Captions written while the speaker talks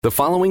The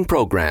following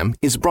program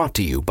is brought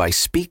to you by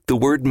Speak the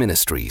Word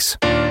Ministries.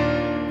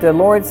 The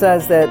Lord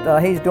says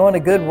that He's doing a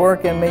good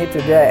work in me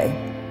today,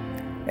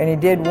 and He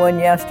did one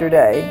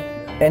yesterday,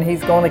 and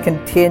He's going to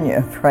continue.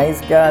 Praise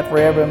God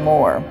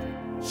forevermore.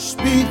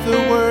 Speak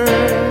the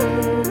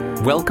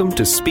Word. Welcome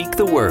to Speak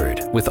the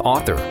Word with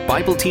author,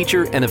 Bible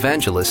teacher, and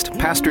evangelist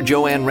Pastor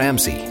Jo Anne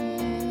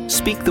Ramsay.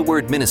 Speak the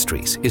Word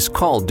Ministries is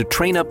called to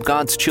train up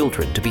God's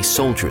children to be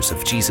soldiers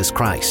of Jesus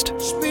Christ.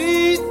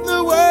 Speak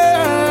the Word.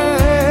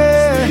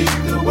 Speak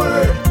the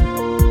Word.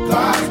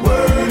 God's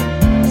Word.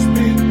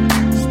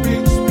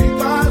 Speak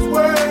God's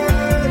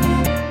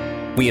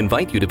Word. We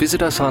invite you to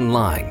visit us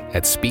online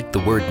at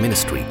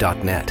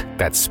speakthewordministry.net.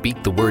 That's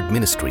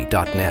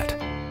speakthewordministry.net.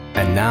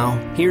 And now,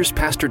 here's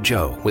Pastor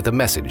Jo with a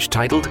message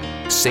titled,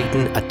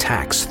 Satan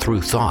Attacks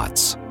Through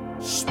Thoughts.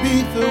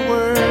 Speak the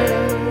Word.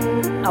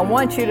 I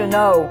want you to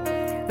know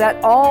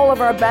that all of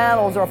our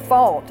battles are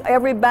fought.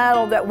 Every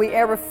battle that we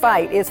ever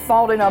fight is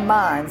fought in our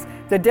minds.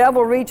 The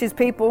devil reaches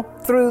people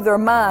through their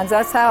minds.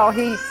 That's how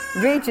he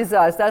reaches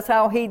us. That's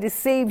how he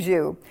deceives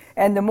you.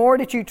 And the more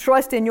that you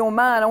trust in your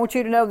mind, I want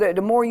you to know that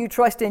the more you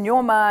trust in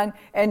your mind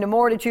and the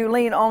more that you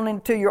lean on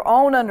into your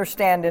own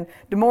understanding,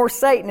 the more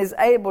Satan is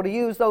able to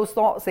use those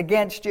thoughts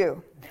against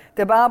you.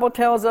 The Bible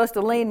tells us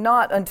to lean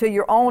not unto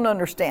your own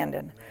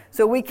understanding.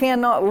 So we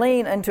cannot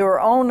lean into our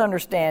own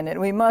understanding.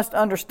 We must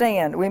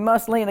understand. We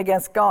must lean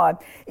against God.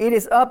 It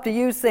is up to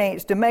you,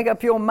 saints, to make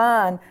up your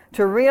mind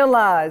to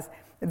realize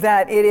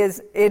that it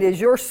is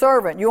your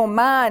servant. Your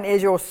mind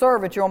is your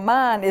servant. Your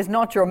mind is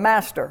not your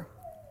master,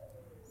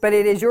 but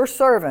it is your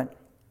servant.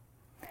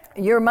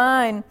 Your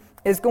mind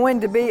is going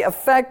to be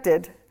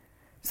affected,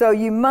 so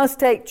you must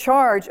take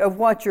charge of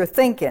what you're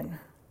thinking.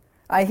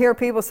 I hear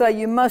people say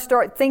you must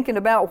start thinking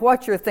about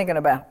what you're thinking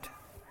about.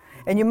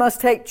 And you must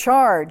take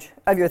charge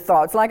of your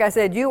thoughts. Like I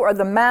said, you are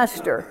the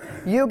master.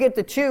 You get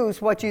to choose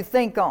what you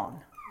think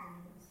on.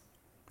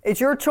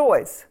 It's your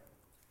choice.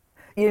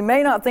 You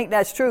may not think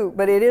that's true,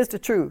 but it is the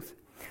truth.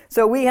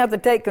 So we have to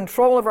take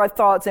control of our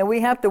thoughts, and we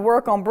have to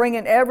work on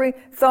bringing every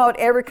thought,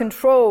 every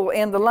control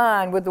in the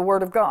line with the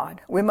Word of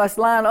God. We must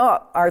line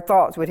up our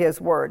thoughts with His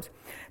words.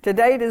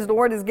 Today, the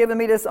Lord has given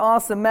me this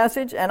awesome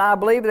message, and I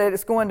believe that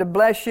it's going to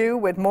bless you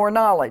with more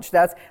knowledge.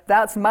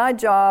 That's my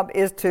job,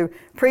 is to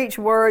preach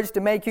words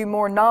to make you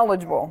more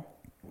knowledgeable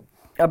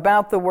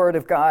about the Word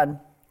of God.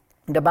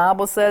 The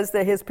Bible says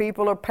that His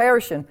people are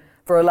perishing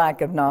for a lack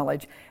of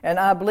knowledge. And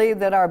I believe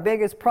that our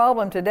biggest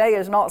problem today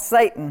is not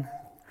Satan,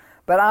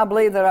 but I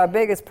believe that our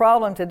biggest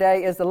problem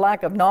today is the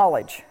lack of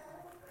knowledge.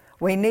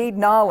 We need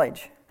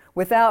knowledge.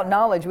 Without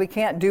knowledge, we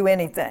can't do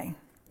anything.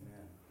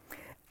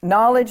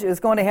 Knowledge is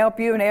going to help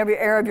you in every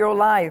area of your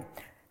life.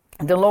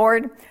 The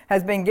Lord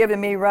has been giving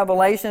me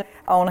revelation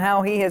on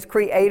how He has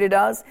created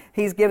us.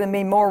 He's given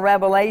me more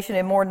revelation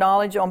and more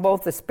knowledge on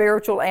both the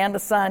spiritual and the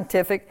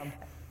scientific.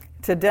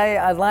 Today,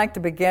 I'd like to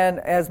begin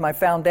as my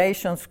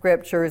foundation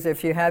scriptures.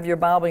 If you have your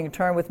Bible, you can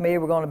turn with me.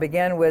 We're going to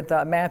begin with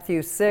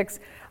Matthew 6.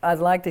 I'd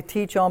like to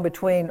teach on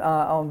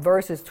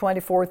verses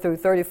 24 through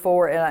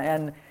 34,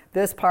 and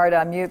this part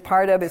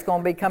part of it's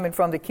going to be coming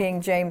from the King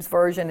James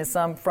Version and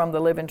some from the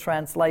Living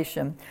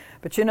Translation.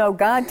 But you know,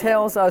 God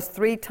tells us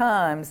 3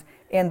 times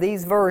in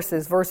these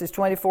verses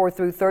 24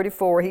 through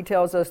 34, He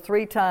tells us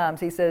 3 times,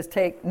 He says,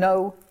 take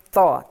no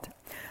thought.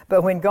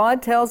 But when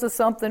God tells us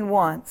something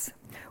once,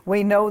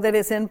 we know that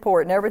it's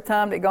important. Every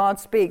time that God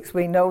speaks,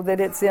 we know that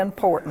it's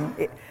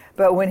important.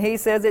 But when He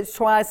says it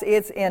twice,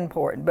 it's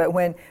important. But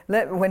when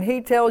He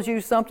tells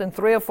you something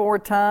 3 or 4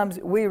 times,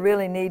 we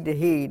really need to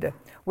heed.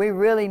 We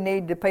really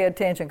need to pay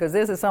attention, because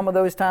this is some of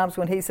those times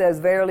when He says,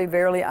 verily,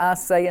 verily, I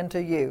say unto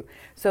you.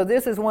 So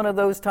this is one of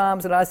those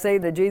times that I say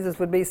that Jesus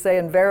would be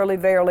saying, verily,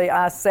 verily,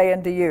 I say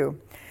unto you.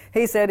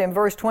 He said in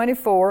verse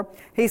 24,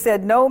 He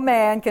said, no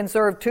man can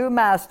serve 2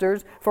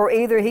 masters, for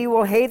either he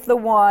will hate the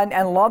one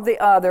and love the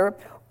other,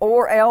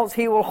 or else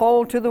he will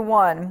hold to the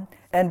one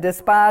and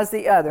despise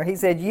the other. He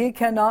said, ye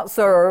cannot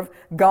serve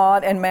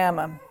God and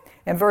mammon.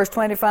 In verse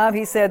 25,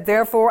 He said,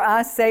 therefore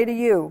I say to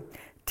you,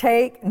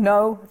 take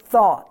no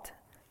thought.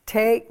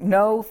 Take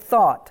no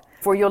thought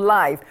for your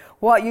life,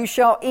 what you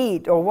shall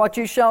eat or what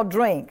you shall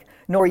drink,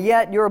 nor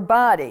yet your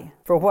body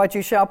for what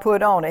you shall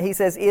put on it. He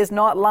says, is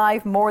not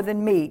life more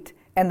than meat,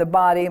 and the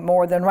body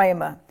more than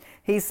raiment?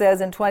 He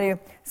says in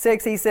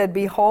 26, He said,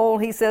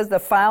 behold, He says, the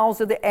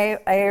fowls of the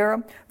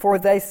air, for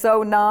they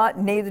sow not,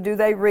 neither do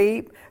they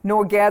reap,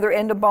 nor gather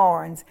into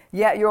barns,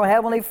 yet your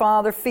heavenly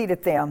Father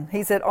feedeth them.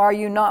 He said, are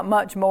you not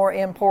much more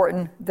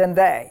important than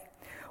they?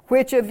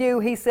 Which of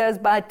you, He says,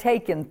 by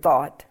taking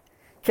thought,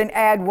 can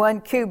add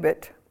 1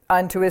 cubit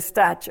unto his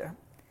stature?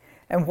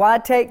 And why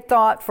take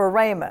thought for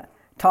raiment?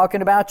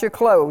 Talking about your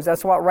clothes.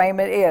 That's what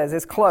raiment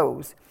is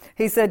clothes.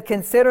 He said,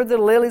 consider the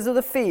lilies of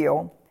the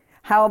field,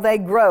 how they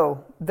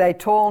grow. They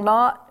toil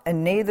not,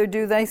 and neither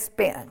do they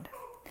spin.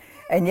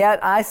 And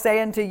yet I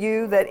say unto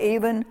you that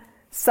even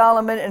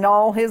Solomon in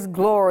all his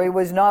glory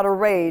was not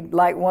arrayed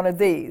like one of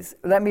these.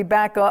 Let me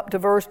back up to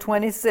verse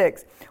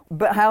 26.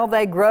 But how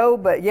they grow,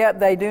 but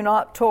yet they do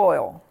not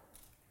toil.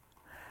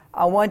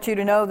 I want you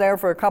to know there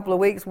for a couple of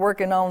weeks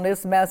working on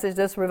this message,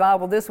 this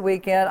revival this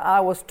weekend, I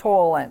was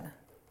toiling.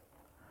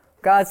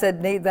 God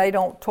said they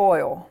don't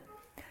toil.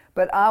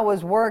 But I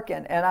was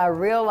working, and I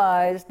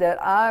realized that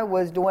I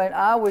was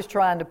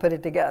trying to put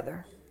it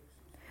together.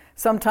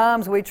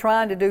 Sometimes we're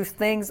trying to do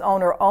things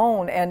on our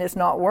own, and it's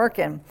not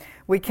working.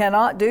 We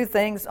cannot do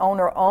things on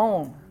our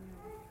own.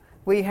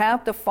 We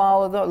have to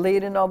follow the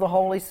leading of the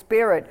Holy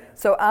Spirit.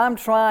 So I'm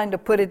trying to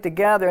put it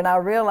together, and I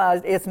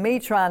realized it's me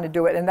trying to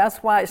do it, and that's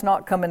why it's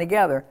not coming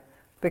together,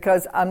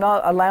 because I'm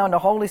not allowing the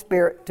Holy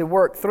Spirit to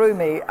work through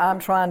me. I'm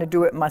trying to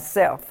do it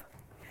myself.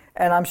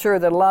 And I'm sure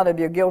that a lot of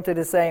you are guilty of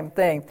the same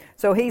thing.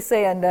 So he's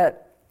saying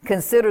that,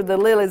 consider the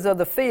lilies of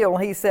the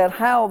field. He said,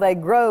 how they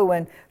grow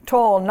and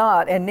toil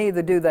not, and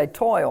neither do they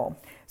toil.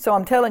 So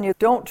I'm telling you,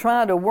 don't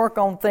try to work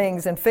on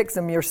things and fix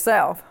them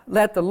yourself.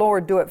 Let the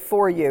Lord do it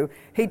for you.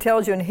 He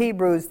tells you in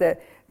Hebrews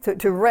that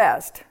to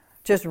rest.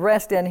 Just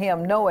rest in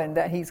Him, knowing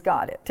that He's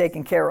got it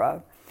taken care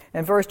of.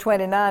 In verse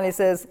 29, He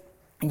says,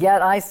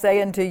 yet I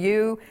say unto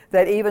you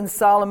that even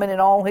Solomon in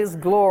all his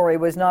glory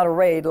was not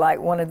arrayed like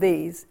one of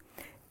these.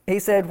 He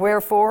said,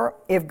 wherefore,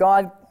 if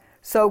God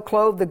so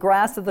clothe the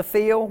grass of the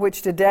field,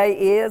 which today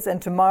is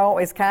and tomorrow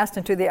is cast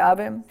into the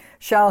oven,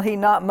 shall He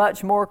not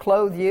much more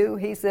clothe you?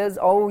 He says,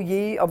 O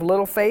ye of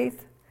little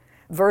faith.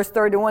 Verse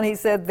 31, He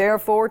said,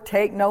 therefore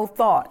take no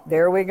thought.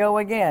 There we go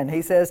again.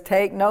 He says,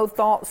 take no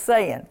thought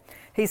saying.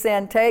 He's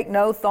saying, take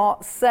no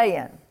thought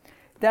saying.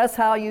 That's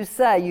how you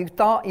say. You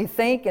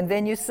think, and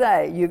then you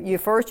say.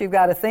 You've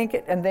got to think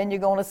it, and then you're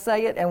going to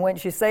say it, and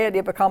once you say it,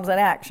 it becomes an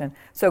action.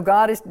 So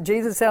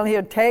Jesus is telling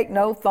here, take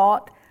no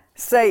thought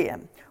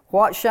saying.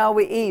 What shall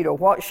we eat, or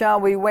what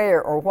shall we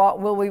wear, or what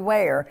will we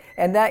wear?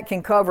 And that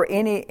can cover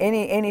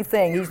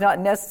anything. He's not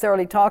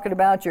necessarily talking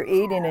about your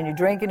eating and your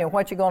drinking and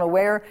what you're going to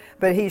wear,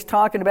 but He's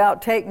talking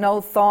about take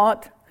no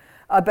thought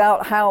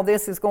about how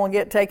this is going to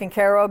get taken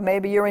care of.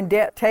 Maybe you're in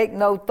debt. Take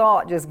no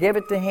thought. Just give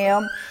it to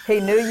Him. He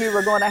knew you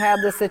were going to have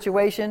this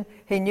situation.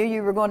 He knew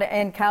you were going to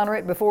encounter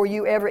it before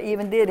you ever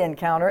even did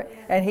encounter it,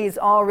 and He's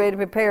already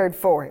prepared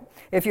for it.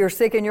 If you're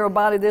sick in your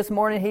body this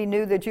morning, He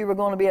knew that you were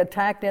going to be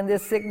attacked in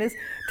this sickness.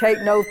 Take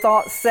no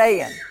thought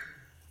saying.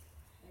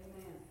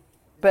 Amen.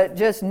 But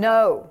just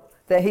know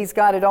that He's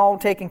got it all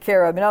taken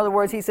care of. In other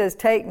words, He says,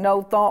 take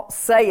no thought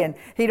saying.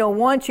 He don't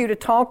want you to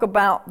talk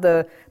about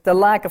the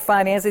lack of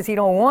finances. He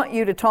don't want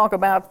you to talk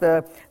about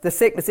the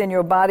sickness in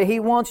your body. He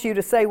wants you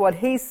to say what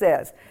He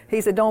says.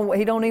 He said,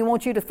 He don't even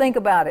want you to think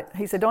about it.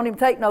 He said, don't even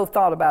take no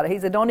thought about it. He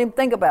said, don't even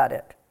think about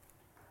it.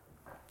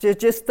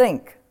 Just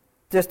think.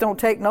 Just don't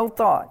take no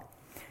thought.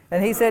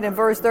 And He said in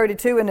verse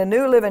 32 in the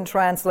New Living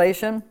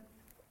Translation,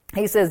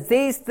 He says,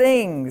 these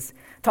things,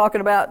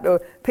 talking about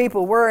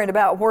people worrying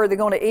about where they're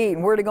going to eat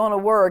and where they're going to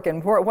work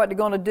and what they're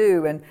going to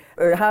do and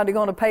how they're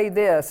going to pay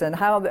this and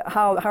how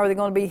are they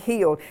going to be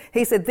healed.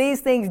 He said, these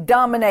things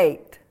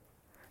dominate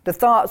the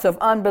thoughts of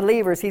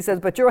unbelievers. He says,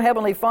 but your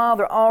Heavenly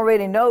Father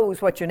already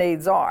knows what your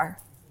needs are.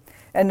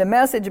 And the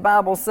Message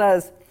Bible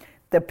says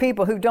the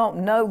people who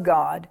don't know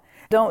God,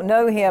 don't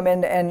know Him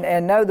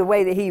and know the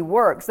way that He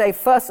works, they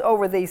fuss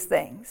over these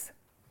things.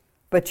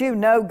 But you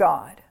know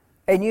God,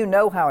 and you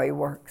know how He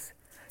works.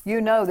 You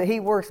know that He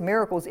works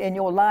miracles in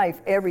your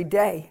life every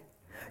day.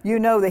 You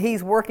know that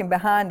He's working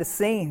behind the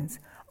scenes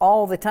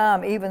all the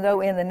time, even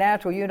though in the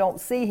natural you don't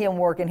see Him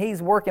working.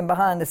 He's working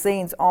behind the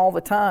scenes all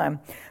the time.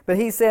 But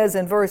He says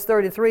in verse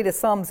 33 to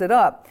sums it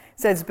up,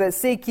 says, but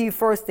seek ye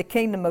first the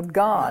kingdom of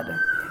God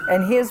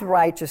and His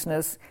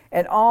righteousness,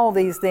 and all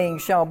these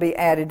things shall be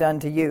added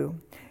unto you.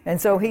 And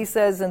so He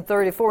says in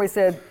 34, He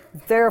said,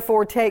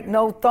 therefore take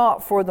no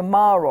thought for the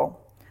morrow,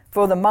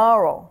 for the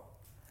morrow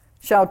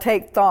shall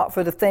take thought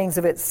for the things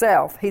of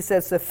itself. He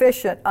says,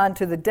 sufficient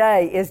unto the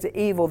day is the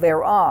evil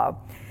thereof.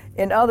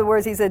 In other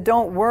words, He said,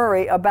 don't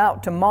worry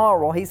about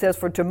tomorrow. He says,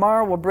 for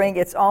tomorrow will bring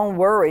its own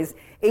worries.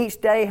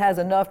 Each day has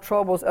enough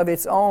troubles of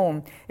its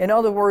own. In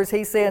other words,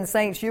 He's saying,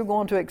 saints, you're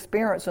going to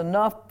experience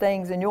enough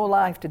things in your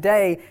life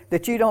today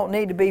that you don't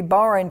need to be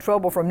borrowing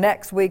trouble from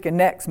next week and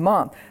next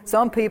month.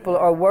 Some people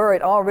are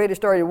already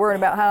started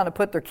worrying about how to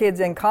put their kids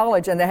in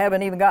college, and they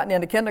haven't even gotten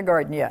into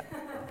kindergarten yet.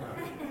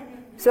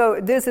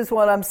 So this is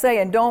what I'm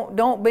saying.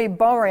 Don't be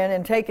borrowing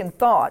and taking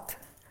thought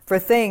for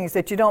things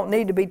that you don't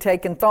need to be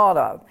taking thought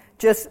of.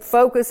 Just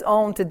focus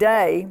on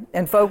today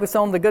and focus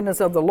on the goodness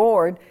of the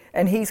Lord,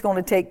 and He's going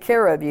to take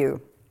care of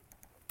you.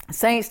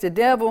 Saints, the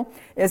devil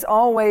is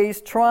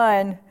always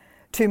trying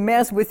to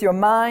mess with your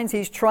minds.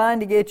 He's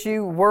trying to get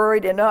you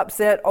worried and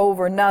upset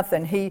over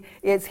nothing.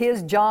 It's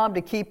his job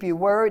to keep you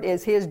worried.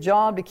 It's his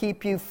job to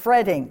keep you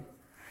fretting.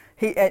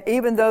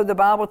 Even though the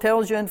Bible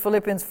tells you in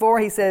Philippians 4,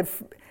 he said,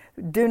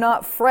 do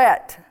not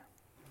fret,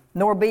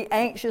 nor be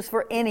anxious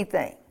for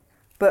anything,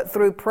 but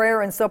through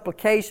prayer and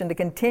supplication to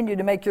continue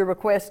to make your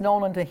requests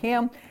known unto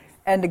Him,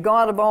 and the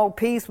God of all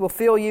peace will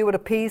fill you with a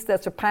peace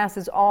that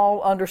surpasses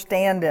all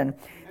understanding.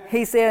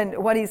 He said,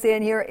 what He's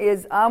saying here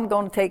is, I'm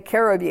going to take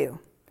care of you.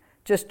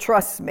 Just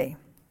trust me.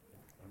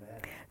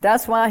 Amen.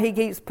 That's why he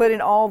keeps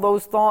putting all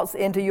those thoughts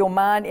into your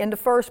mind in the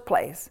first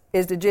place,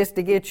 is to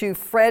get you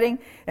fretting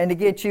and to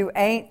get you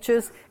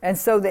anxious, and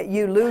so that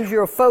you lose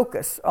your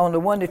focus on the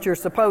one that you're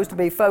supposed to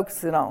be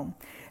focusing on.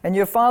 And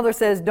your Father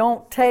says,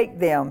 don't take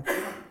them.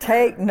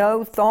 Take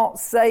no thought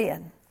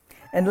saying.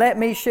 And let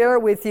me share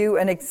with you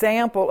an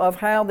example of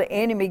how the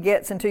enemy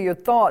gets into your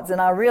thoughts.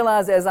 And I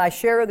realize as I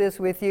share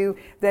this with you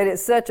that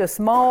it's such a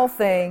small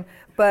thing,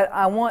 but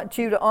I want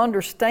you to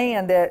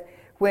understand that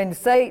when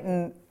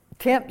Satan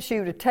tempts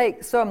you to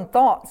take some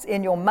thoughts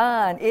in your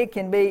mind, it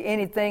can be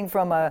anything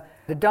from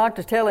the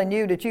doctor telling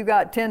you that you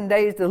got 10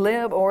 days to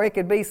live, or it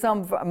could be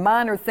some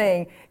minor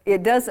thing.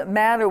 It doesn't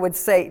matter with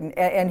Satan,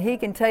 and he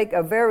can take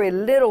a very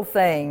little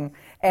thing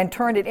and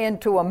turn it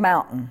into a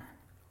mountain.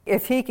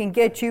 If he can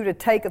get you to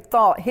take a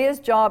thought, his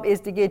job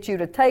is to get you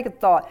to take a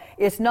thought.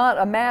 It's not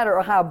a matter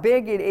of how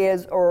big it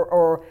is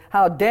or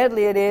how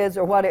deadly it is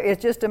or what.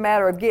 It's just a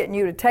matter of getting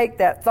you to take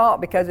that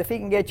thought, because if he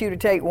can get you to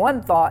take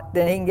one thought,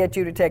 then he can get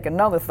you to take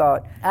another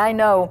thought. I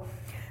know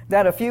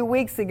that a few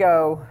weeks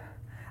ago,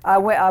 I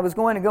was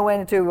going to go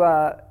into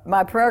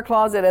my prayer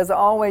closet, as I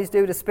always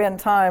do, to spend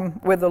time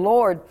with the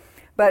Lord.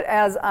 But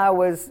as I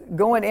was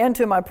going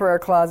into my prayer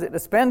closet to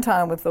spend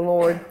time with the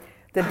Lord,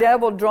 the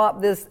devil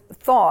dropped this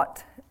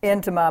thought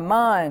into my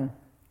mind.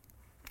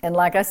 And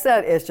like I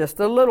said, it's just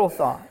a little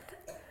thought,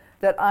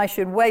 that I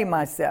should weigh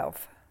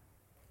myself.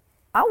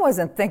 I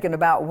wasn't thinking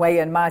about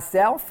weighing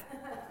myself.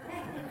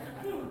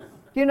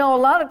 You know, a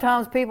lot of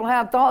times people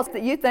have thoughts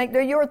that you think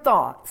they're your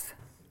thoughts.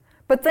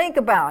 But think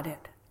about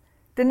it.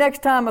 The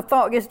next time a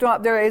thought gets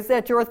dropped there, is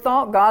that your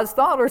thought, God's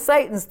thought, or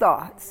Satan's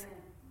thoughts?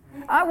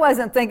 I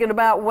wasn't thinking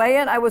about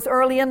weighing. I was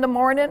early in the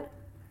morning.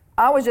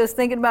 I was just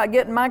thinking about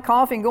getting my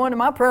coffee and going to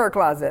my prayer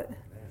closet.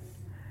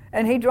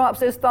 And he drops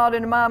this thought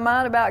into my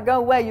mind about go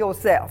weigh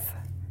yourself.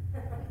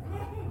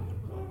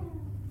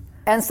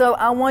 And so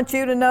I want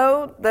you to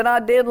know that I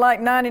did like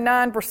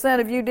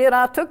 99% of you did.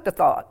 I took the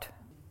thought.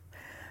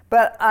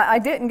 But I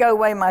didn't go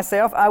weigh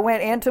myself. I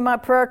went into my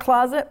prayer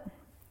closet.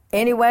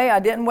 Anyway, I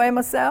didn't weigh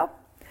myself.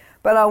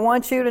 But I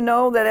want you to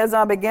know that as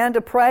I began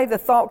to pray, the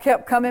thought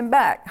kept coming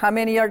back. How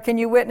many can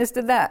you witness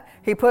to that?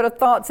 He put a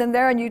thoughts in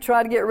there and you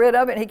try to get rid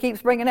of it, and he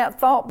keeps bringing that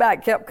thought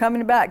back, kept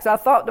coming back. So I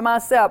thought to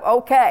myself,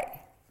 okay,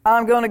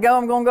 I'm going to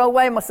go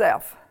weigh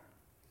myself.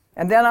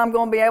 And then I'm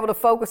going to be able to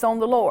focus on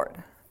the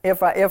Lord.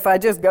 If I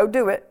just go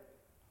do it,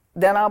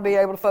 then I'll be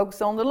able to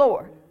focus on the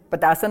Lord.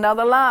 But that's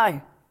another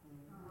lie.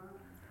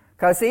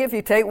 Because see, if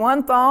you take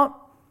one thought,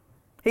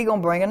 he's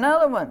going to bring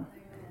another one.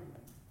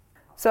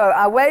 So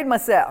I weighed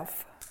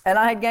myself, and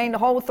I had gained a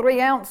whole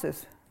 3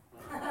 ounces.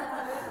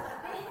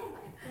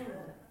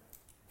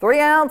 3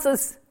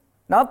 ounces,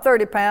 not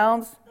 30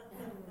 pounds,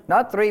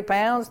 not 3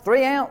 pounds,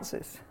 3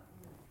 ounces.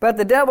 But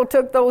the devil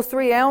took those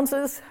 3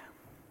 ounces,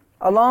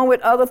 along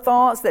with other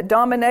thoughts that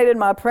dominated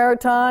my prayer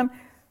time,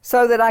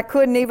 so that I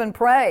couldn't even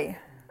pray,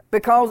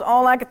 because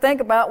all I could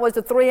think about was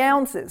the 3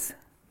 ounces.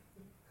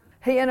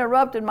 He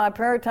interrupted my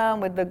prayer time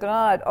with the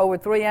God over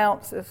 3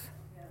 ounces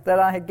that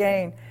I had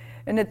gained.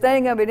 And the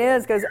thing of it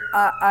is, because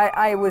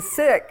I was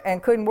sick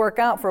and couldn't work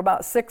out for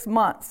about 6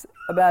 months,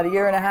 about 1.5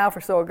 years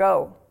or so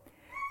ago.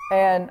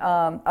 And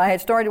I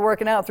had started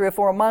working out 3 or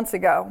 4 months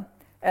ago.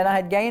 And I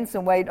had gained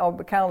some weight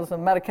because of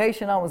some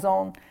medication I was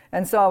on.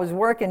 And so I was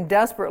working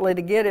desperately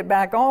to get it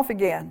back off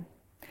again.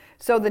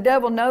 So the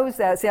devil knows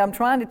that. See, I'm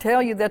trying to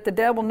tell you that the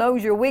devil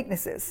knows your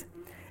weaknesses.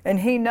 And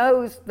he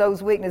knows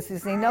those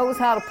weaknesses. He knows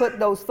how to put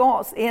those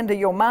thoughts into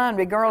your mind,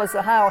 regardless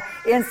of how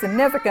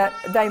insignificant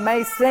they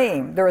may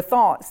seem. There are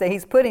thoughts that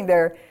he's putting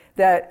there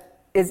that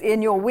is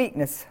in your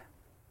weakness.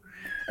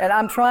 And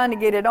I'm trying to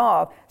get it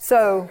off.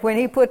 So when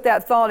he put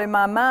that thought in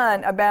my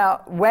mind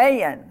about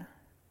weighing,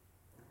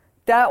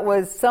 that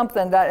was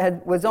something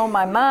that was on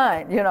my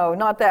mind,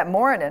 not that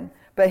morning,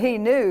 but he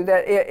knew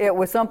that it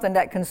was something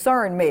that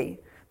concerned me,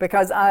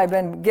 because I've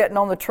been getting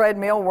on the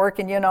treadmill,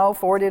 working,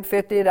 40 to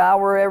 50 an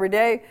hour every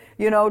day,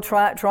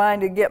 trying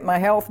to get my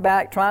health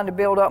back, trying to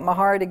build up my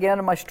heart again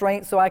and my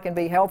strength so I can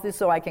be healthy,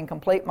 so I can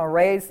complete my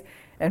race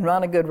and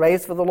run a good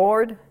race for the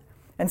Lord.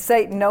 And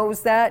Satan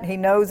knows that. He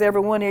knows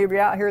every one of you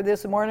out here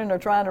this morning are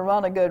trying to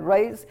run a good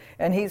race,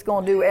 and he's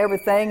going to do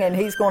everything, and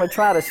he's going to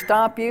try to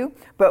stop you.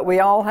 But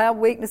we all have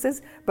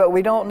weaknesses, but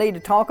we don't need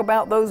to talk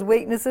about those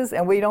weaknesses,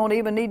 and we don't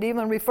even need to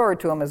even refer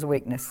to them as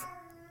weakness.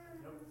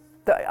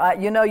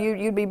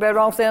 You'd be better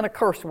off saying a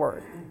curse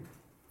word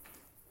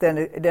than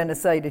to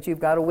say that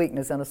you've got a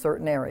weakness in a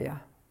certain area.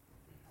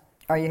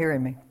 Are you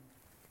hearing me?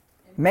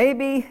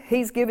 Maybe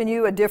he's giving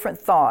you a different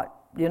thought,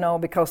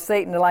 because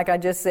Satan, like I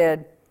just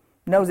said,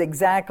 knows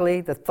exactly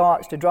the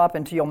thoughts to drop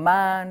into your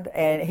mind,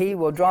 and he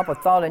will drop a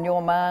thought in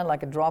your mind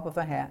like a drop of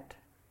a hat,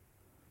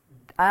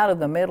 out of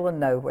the middle of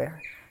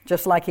nowhere,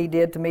 just like he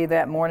did to me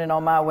that morning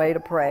on my way to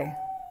pray.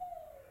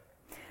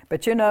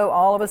 But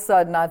all of a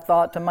sudden I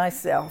thought to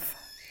myself,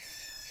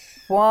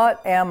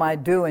 what am I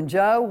doing?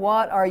 Joe,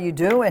 what are you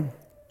doing?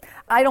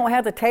 I don't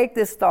have to take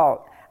this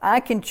thought. I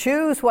can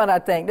choose what I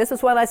think. This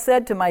is what I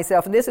said to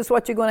myself, and this is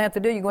what you're going to have to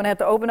do. You're going to have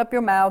to open up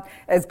your mouth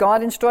as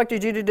God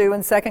instructed you to do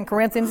in 2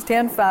 Corinthians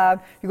 10:5.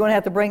 You're going to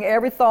have to bring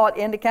every thought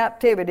into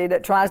captivity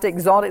that tries to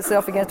exalt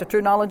itself against the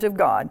true knowledge of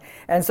God.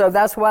 And so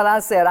that's what I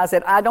said. I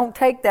said, I don't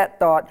take that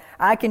thought.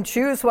 I can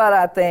choose what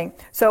I think.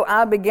 So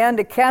I began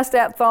to cast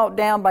that thought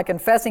down by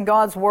confessing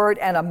God's word,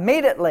 and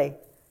immediately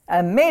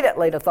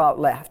the thought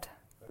left.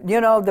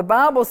 You know, the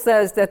Bible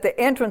says that the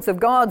entrance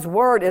of God's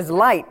word is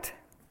light.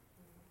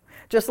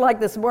 Just like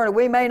this morning,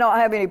 we may not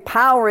have any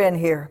power in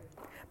here,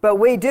 but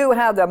we do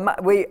have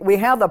we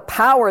have the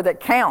power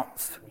that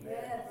counts.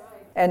 Yes.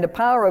 And the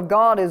power of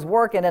God is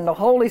working, and the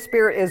Holy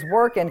Spirit is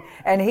working,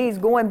 and He's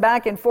going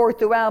back and forth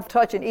throughout,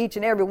 touching each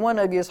and every one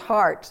of His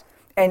hearts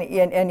and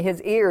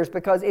His ears,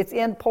 because it's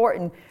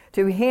important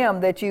to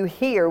Him that you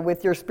hear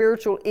with your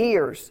spiritual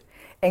ears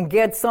and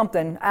get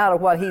something out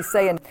of what He's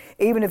saying,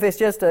 even if it's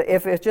just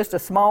a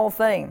small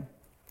thing.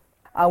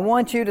 I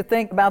want you to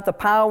think about the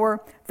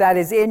power that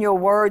is in your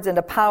words and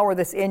the power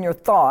that's in your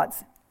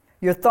thoughts.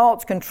 Your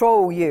thoughts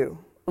control you,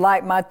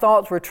 like my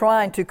thoughts were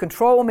trying to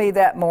control me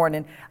that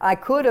morning. I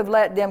could have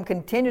let them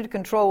continue to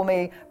control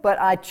me, but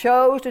I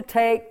chose to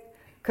take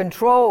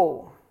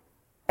control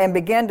and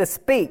begin to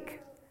speak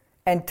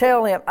and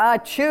tell Him, I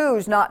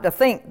choose not to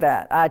think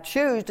that. I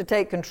choose to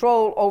take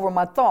control over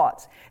my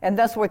thoughts. And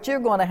that's what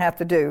you're going to have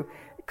to do.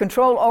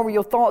 Control over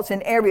your thoughts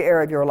in every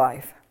area of your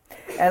life.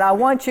 And I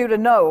want you to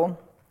know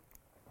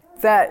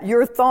that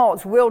your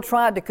thoughts will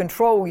try to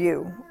control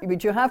you.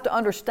 But you have to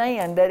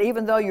understand that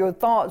even though your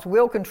thoughts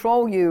will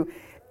control you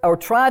or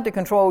try to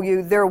control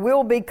you, there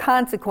will be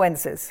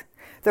consequences.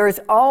 There's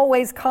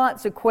always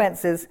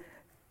consequences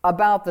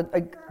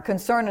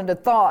concerning the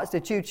thoughts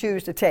that you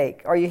choose to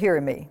take. Are you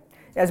hearing me?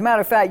 As a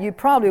matter of fact, you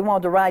probably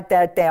want to write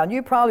that down.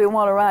 You probably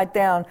want to write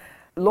down,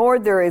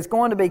 Lord, there is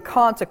going to be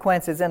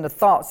consequences in the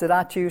thoughts that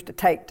I choose to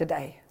take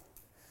today.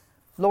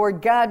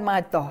 Lord, guide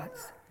my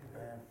thoughts.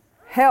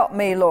 Help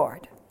me,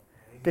 Lord,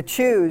 to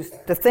choose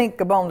to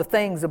think upon the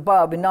things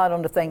above and not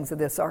on the things of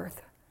this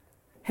earth.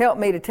 Help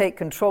me to take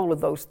control of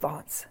those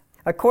thoughts.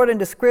 According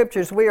to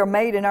Scriptures, we are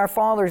made in our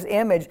Father's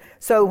image,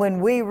 so when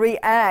we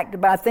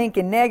react by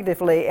thinking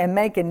negatively and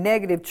making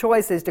negative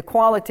choices, the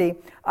quality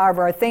of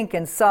our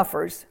thinking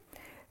suffers.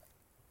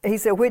 He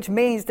said, which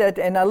means that,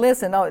 and now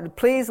listen,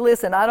 please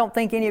listen, I don't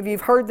think any of you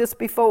have heard this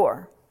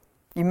before.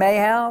 You may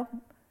have.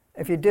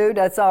 If you do,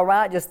 that's all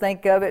right. Just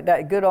think of it,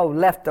 that good old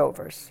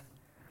leftovers.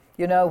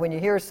 You know, when you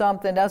hear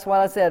something, that's what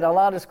I said. A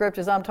lot of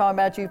scriptures I'm talking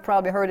about, you've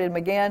probably heard them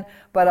again,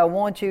 but I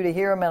want you to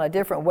hear them in a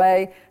different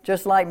way.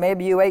 Just like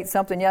maybe you ate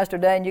something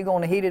yesterday and you're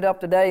going to heat it up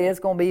today, it's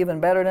going to be even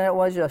better than it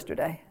was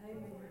yesterday.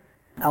 Amen.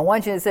 I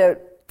want you to say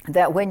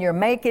that when you're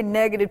making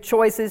negative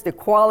choices, the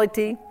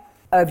quality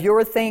of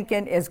your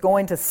thinking is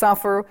going to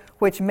suffer,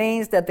 which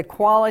means that the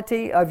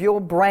quality of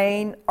your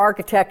brain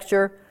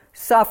architecture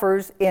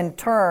suffers in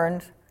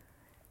turn.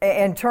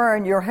 In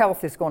turn, your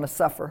health is going to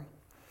suffer.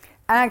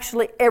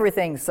 Actually,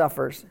 everything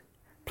suffers.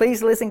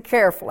 Please listen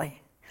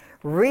carefully.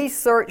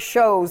 Research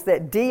shows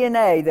that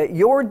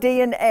your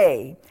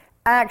DNA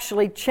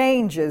actually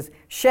changes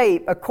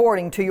shape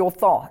according to your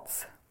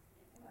thoughts.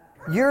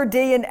 Your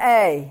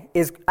DNA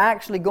is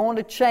actually going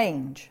to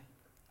change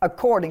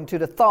according to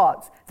the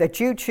thoughts that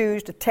you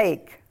choose to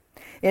take.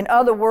 In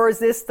other words,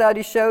 this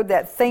study showed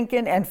that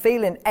thinking and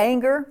feeling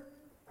anger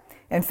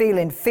and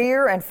feeling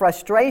fear and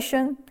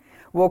frustration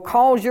will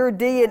cause your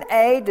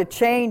DNA to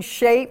change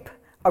shape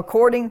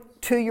according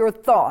to your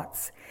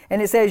thoughts.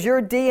 And it says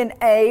your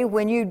DNA,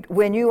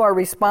 when you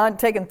are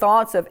taking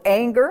thoughts of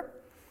anger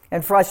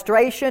and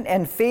frustration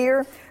and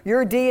fear,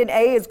 your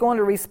DNA is going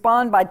to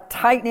respond by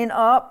tightening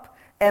up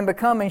and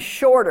becoming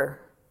shorter.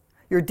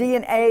 Your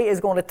DNA is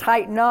going to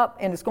tighten up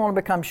and it's going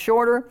to become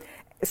shorter,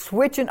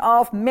 switching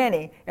off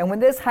many. And when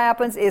this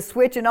happens, it's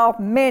switching off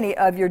many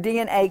of your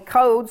DNA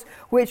codes,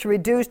 which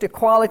reduce the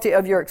quality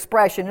of your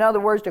expression. In other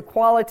words, the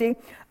quality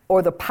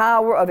or the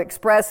power of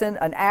expressing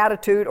an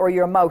attitude or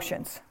your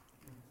emotions.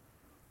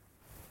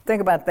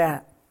 Think about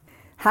that.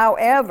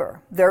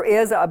 However, there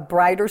is a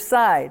brighter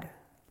side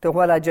to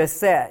what I just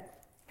said.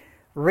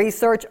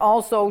 Research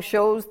also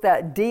shows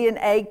that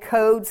DNA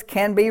codes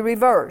can be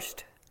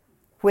reversed.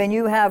 When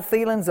you have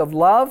feelings of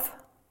love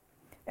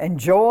and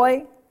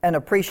joy and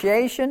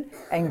appreciation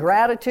and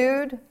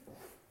gratitude,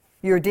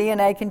 your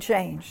DNA can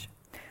change.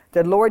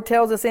 The Lord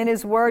tells us in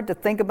His Word to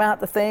think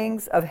about the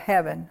things of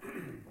heaven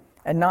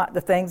and not the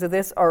things of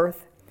this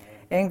earth.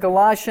 In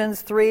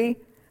Galatians 3,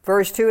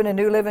 verse 2 in the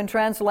New Living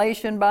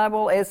Translation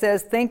Bible, it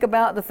says, think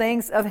about the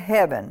things of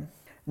heaven,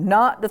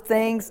 not the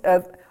things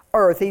of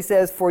earth. He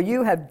says, for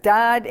you have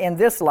died in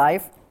this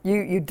life.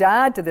 You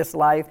died to this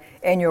life,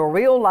 and your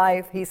real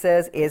life, he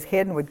says, is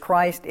hidden with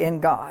Christ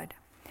in God.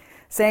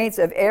 Saints,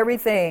 of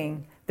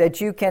everything that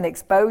you can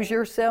expose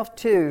yourself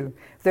to,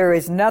 there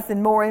is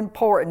nothing more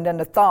important than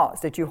the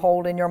thoughts that you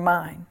hold in your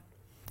mind.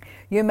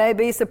 You may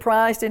be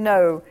surprised to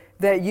know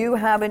that you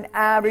have an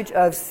average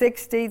of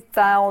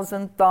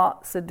 60,000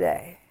 thoughts a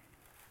day.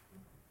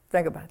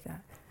 Think about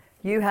that.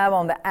 You have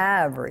on the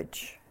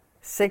average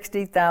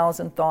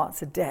 60,000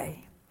 thoughts a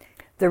day.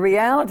 The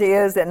reality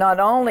is that not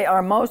only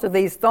are most of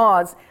these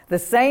thoughts the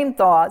same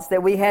thoughts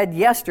that we had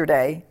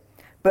yesterday,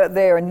 but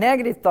they are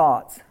negative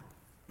thoughts.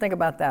 Think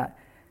about that.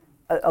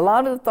 A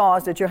lot of the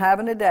thoughts that you're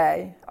having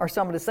today are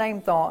some of the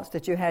same thoughts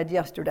that you had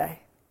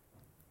yesterday.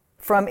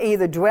 From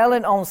either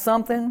dwelling on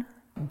something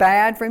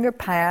bad from your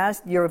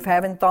past, you're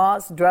having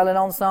thoughts dwelling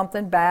on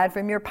something bad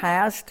from your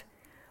past,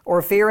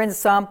 or fearing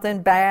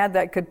something bad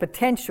that could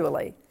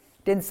potentially,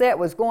 didn't say it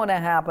was going to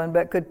happen,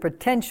 but could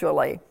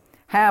potentially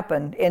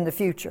happen in the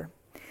future.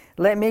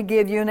 Let me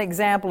give you an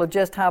example of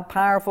just how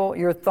powerful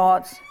your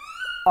thoughts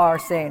are,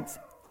 saints.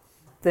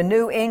 The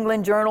New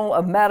England Journal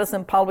of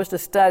Medicine published a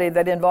study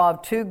that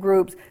involved two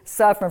groups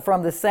suffering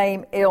from the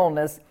same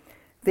illness,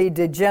 the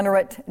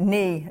degenerate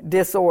knee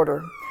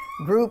disorder.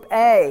 Group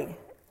A,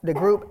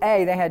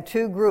 they had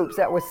two groups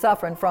that were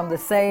suffering from the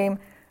same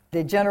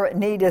degenerate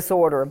knee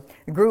disorder.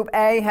 Group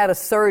A had a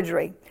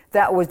surgery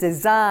that was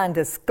designed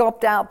to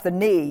sculpt out the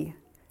knee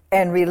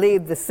and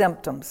relieve the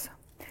symptoms.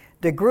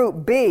 The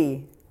Group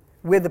B,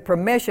 with the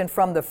permission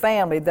from the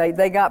family,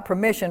 they got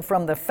permission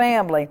from the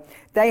family,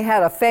 they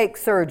had a fake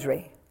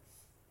surgery.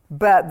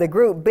 But the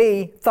Group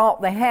B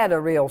thought they had a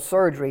real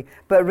surgery.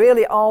 But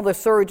really all the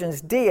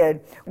surgeons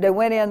did, they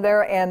went in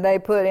there and they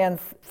put in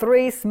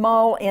 3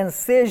 small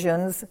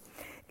incisions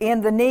in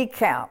the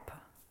kneecap.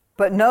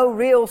 But no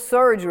real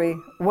surgery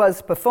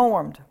was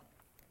performed.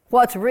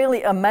 What's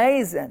really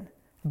amazing,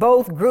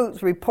 both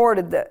groups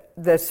reported that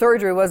the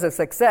surgery was a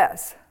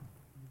success.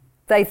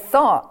 They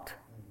thought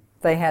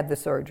they had the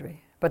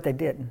surgery, but they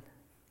didn't.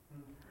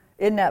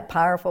 Isn't that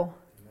powerful?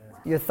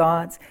 Your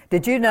thoughts.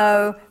 Did you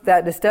know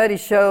that the study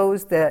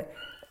shows that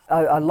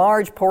a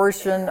large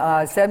portion,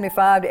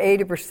 75 to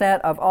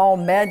 80% of all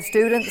med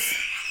students,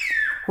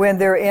 when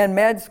they're in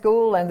med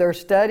school and they're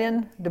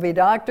studying to be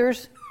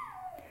doctors,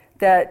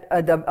 that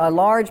a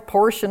large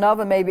portion of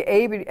them, maybe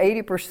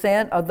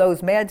 80% of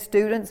those med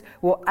students,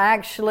 will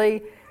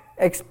actually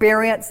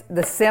experience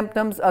the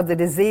symptoms of the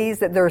disease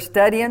that they're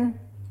studying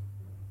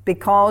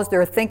because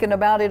they're thinking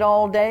about it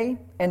all day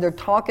and they're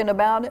talking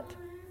about it.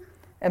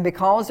 And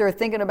because they're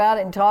thinking about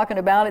it and talking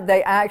about it,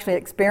 they actually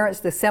experience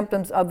the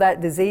symptoms of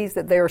that disease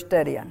that they're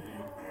studying.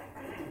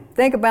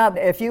 Think about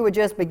if you would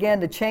just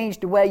begin to change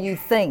the way you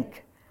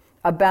think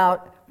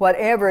about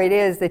whatever it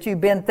is that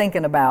you've been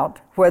thinking about,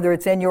 whether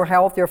it's in your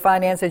health, your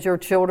finances, your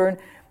children,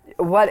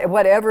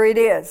 whatever it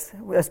is,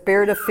 a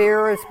spirit of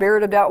fear, a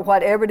spirit of doubt,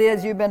 whatever it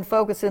is you've been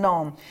focusing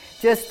on.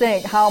 Just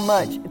think how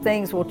much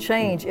things will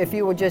change if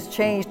you will just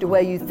change the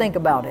way you think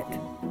about it.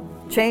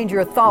 Change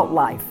your thought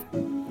life.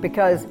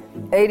 Because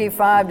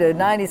 85 to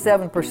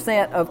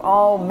 97% of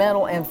all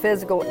mental and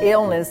physical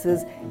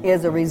illnesses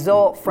is a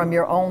result from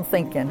your own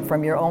thinking,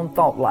 from your own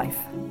thought life.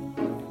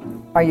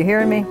 Are you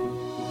hearing me?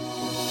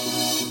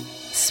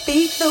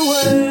 Speak the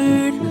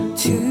word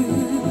to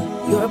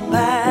your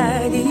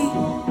body.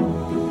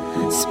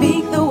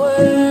 Speak the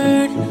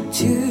word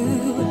to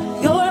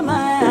your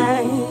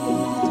mind.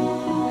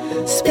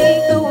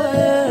 Speak the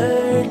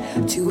word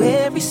to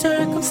every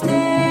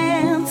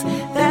circumstance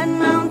that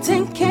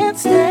mountain can't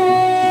stand.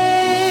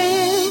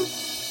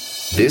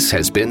 This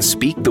has been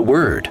Speak the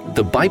Word,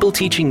 the Bible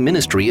teaching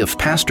ministry of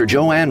Pastor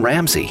Jo Anne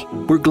Ramsay.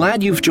 We're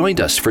glad you've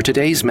joined us for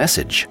today's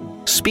message.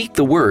 Speak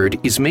the Word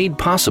is made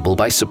possible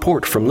by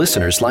support from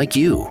listeners like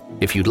you.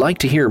 If you'd like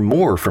to hear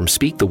more from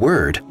Speak the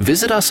Word,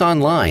 visit us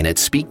online at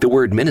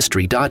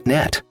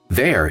speakthewordministry.net.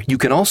 There, you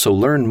can also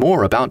learn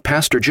more about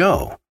Pastor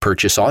Jo,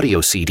 purchase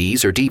audio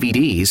CDs or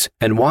DVDs,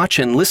 and watch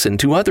and listen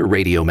to other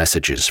radio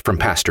messages from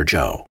Pastor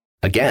Jo.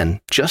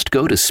 Again, just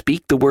go to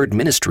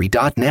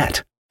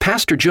speakthewordministry.net.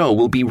 Pastor Jo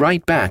will be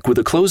right back with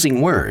a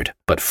closing word,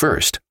 but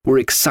first, we're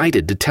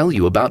excited to tell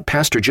you about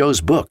Pastor Jo's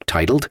book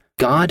titled,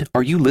 God,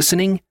 Are You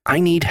Listening? I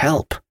Need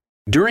Help.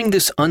 During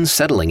this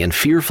unsettling and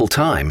fearful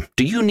time,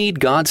 do you need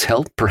God's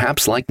help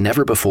perhaps like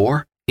never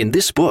before? In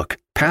this book,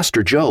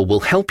 Pastor Jo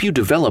will help you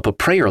develop a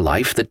prayer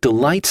life that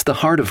delights the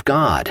heart of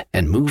God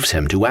and moves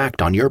Him to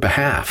act on your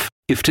behalf.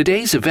 If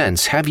today's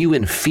events have you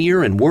in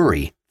fear and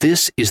worry,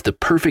 this is the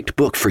perfect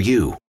book for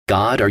you.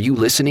 God, Are You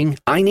Listening?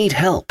 I Need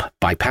Help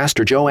by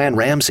Pastor Jo Anne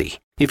Ramsay.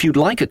 If you'd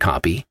like a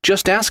copy,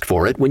 just ask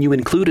for it when you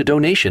include a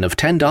donation of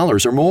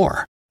 $10 or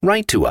more.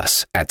 Write to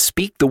us at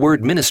Speak the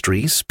Word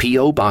Ministries,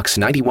 P.O. Box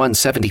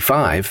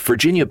 9175,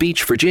 Virginia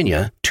Beach,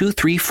 Virginia,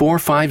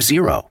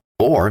 23450.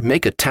 Or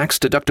make a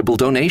tax-deductible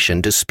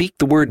donation to Speak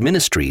the Word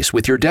Ministries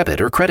with your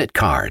debit or credit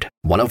card.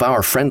 One of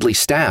our friendly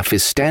staff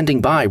is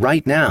standing by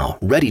right now,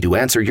 ready to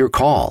answer your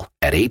call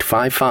at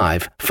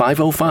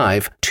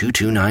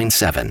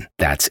 855-505-2297.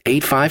 That's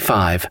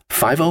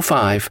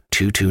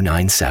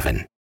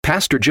 855-505-2297.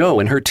 Pastor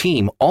Jo and her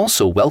team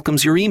also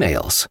welcomes your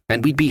emails,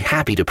 and we'd be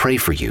happy to pray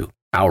for you.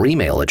 Our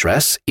email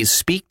address is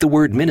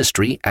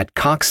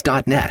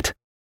speakthewordministry@cox.net.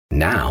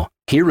 Now,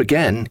 here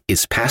again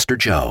is Pastor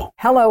Jo.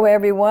 Hello,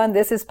 everyone.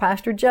 This is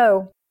Pastor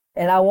Jo,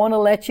 and I want to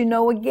let you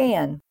know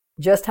again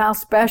just how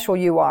special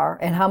you are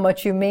and how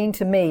much you mean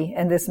to me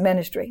and this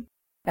ministry.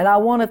 And I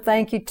want to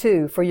thank you,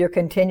 too, for your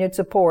continued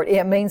support.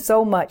 It means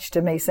so much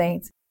to me,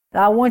 saints.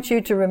 And I want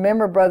you to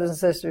remember, brothers and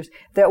sisters,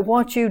 that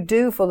what you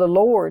do for the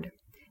Lord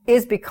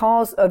is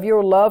because of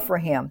your love for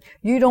Him.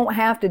 You don't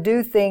have to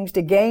do things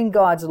to gain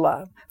God's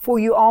love, for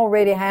you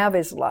already have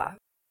His love.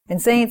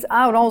 And saints,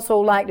 I would also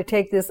like to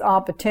take this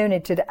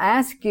opportunity to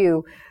ask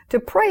you to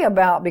pray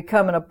about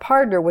becoming a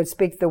partner with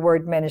Speak the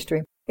Word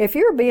Ministry. If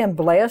you're being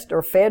blessed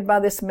or fed by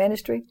this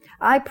ministry,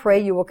 I pray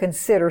you will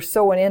consider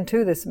sowing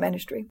into this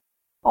ministry.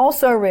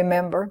 Also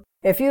remember,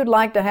 if you'd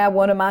like to have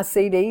one of my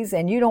CDs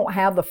and you don't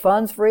have the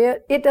funds for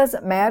it, it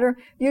doesn't matter.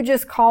 You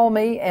just call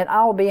me and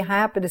I'll be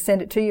happy to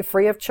send it to you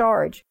free of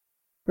charge.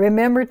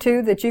 Remember,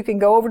 too, that you can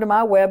go over to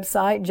my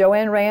website,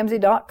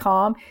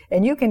 joanneramsay.com,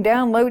 and you can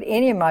download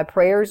any of my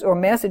prayers or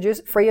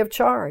messages free of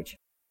charge.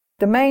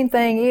 The main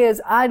thing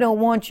is, I don't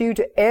want you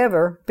to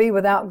ever be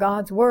without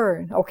God's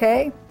Word,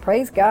 okay?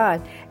 Praise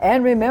God.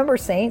 And remember,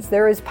 saints,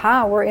 there is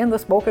power in the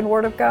spoken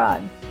Word of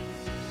God.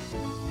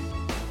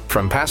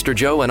 From Pastor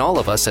Jo and all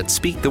of us at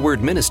Speak the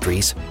Word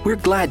Ministries, we're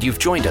glad you've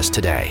joined us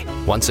today.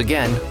 Once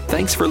again,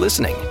 thanks for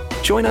listening.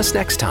 Join us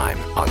next time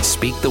on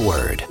Speak the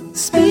Word.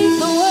 Speak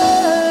the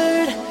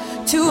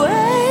word to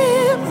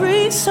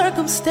every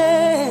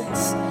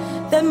circumstance.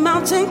 That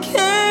mountain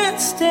can't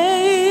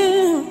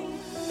stand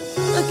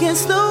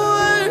against the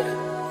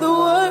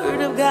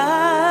word of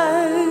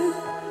God.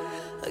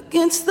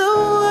 Against the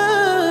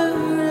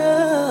word